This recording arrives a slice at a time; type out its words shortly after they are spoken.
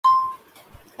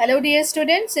Hello dear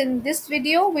students, in this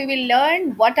video we will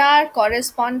learn what are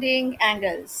corresponding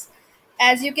angles.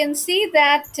 As you can see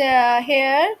that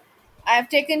here I have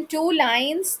taken two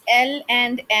lines L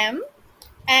and M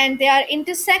and they are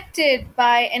intersected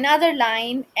by another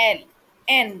line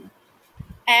N,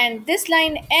 and this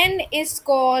line N is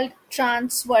called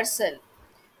transversal.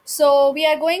 So we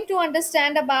are going to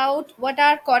understand about what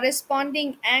are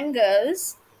corresponding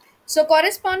angles. So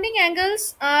corresponding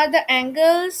angles are the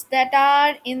angles that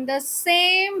are in the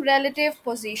same relative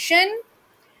position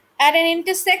at an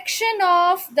intersection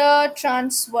of the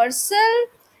transversal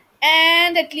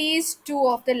and at least two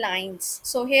of the lines.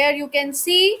 So here you can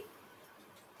see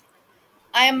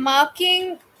I am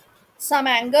marking some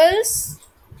angles.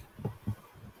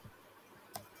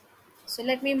 So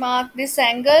let me mark this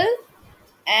angle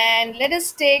and let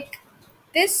us take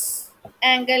this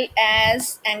angle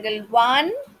as angle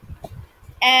 1,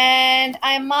 and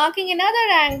I am marking another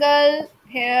angle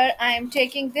here. I am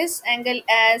taking this angle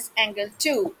as angle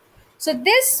 2. So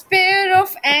this pair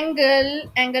of angle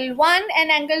 1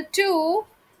 and angle 2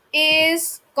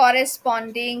 is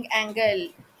corresponding angle.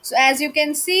 So as you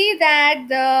can see that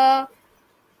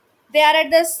they are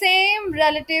at the same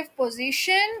relative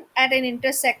position at an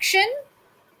intersection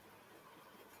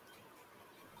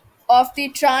of the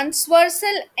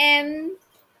transversal N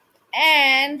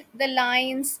and the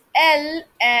lines L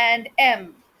and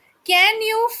M. Can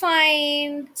you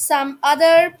find some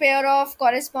other pair of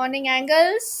corresponding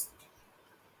angles?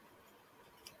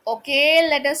 Okay,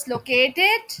 let us locate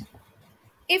it.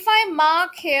 If I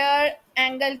mark here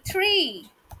angle 3,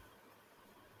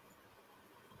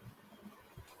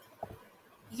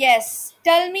 yes,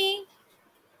 tell me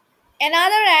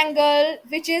another angle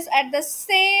which is at the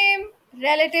same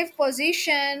relative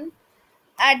position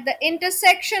at the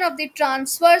intersection of the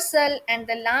transversal and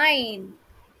the line.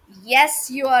 Yes,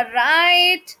 you are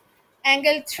right.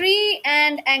 Angle 3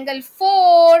 and angle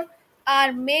 4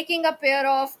 are making a pair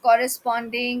of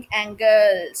corresponding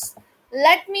angles.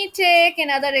 Let me take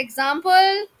another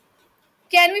example.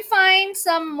 Can we find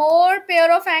some more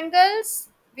pair of angles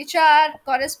which are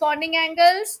corresponding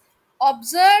angles?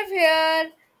 Observe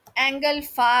here angle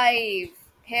 5.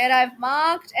 Here I've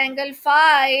marked angle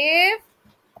 5.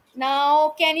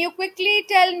 Now, can you quickly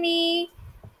tell me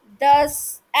the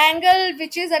angle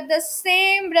which is at the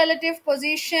same relative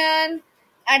position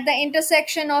at the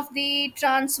intersection of the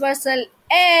transversal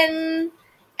N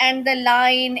and the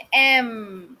line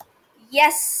M?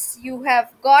 Yes, you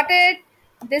have got it.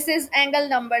 This is angle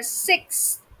number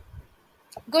 6.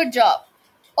 Good job.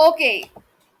 Okay,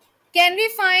 can we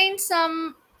find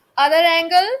some other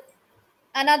angle?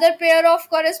 Another pair of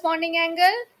corresponding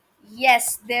angle?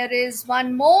 Yes, there is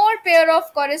one more pair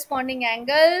of corresponding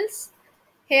angles.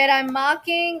 Here I'm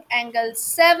marking angle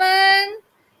 7,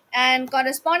 and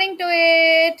corresponding to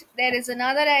it there is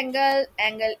another angle,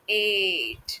 angle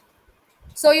 8.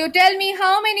 So you tell me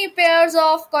how many pairs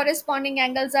of corresponding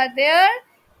angles are there?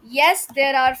 Yes,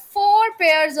 there are 4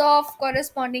 pairs of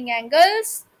corresponding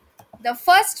angles. The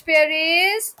first pair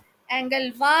is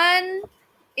angle 1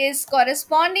 is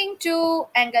corresponding to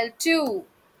angle 2,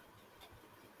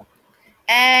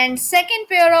 and second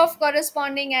pair of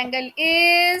corresponding angle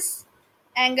is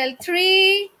angle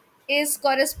 3 is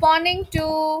corresponding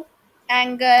to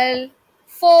angle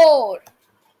 4.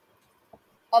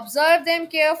 Observe them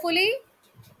carefully.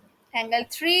 Angle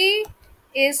 3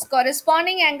 is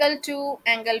corresponding angle to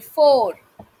angle 4,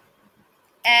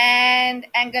 and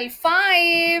angle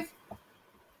 5,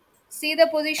 see the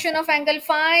position of angle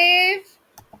 5.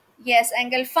 Yes,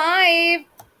 angle 5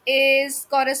 is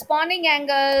corresponding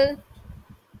angle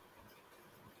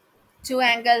to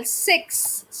angle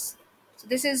 6. So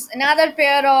this is another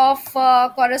pair of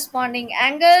corresponding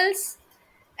angles.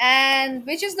 And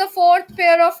which is the fourth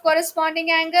pair of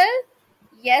corresponding angle?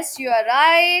 Yes, you are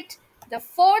right. The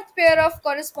fourth pair of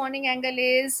corresponding angle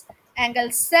is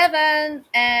angle 7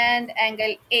 and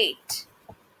angle 8.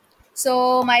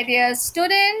 So my dear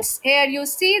students, here you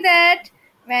see that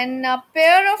when a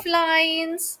pair of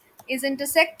lines is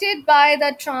intersected by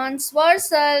the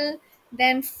transversal,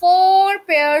 then 4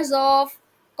 pairs of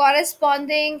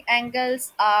corresponding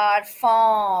angles are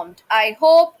formed. I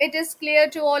hope it is clear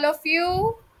to all of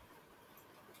you.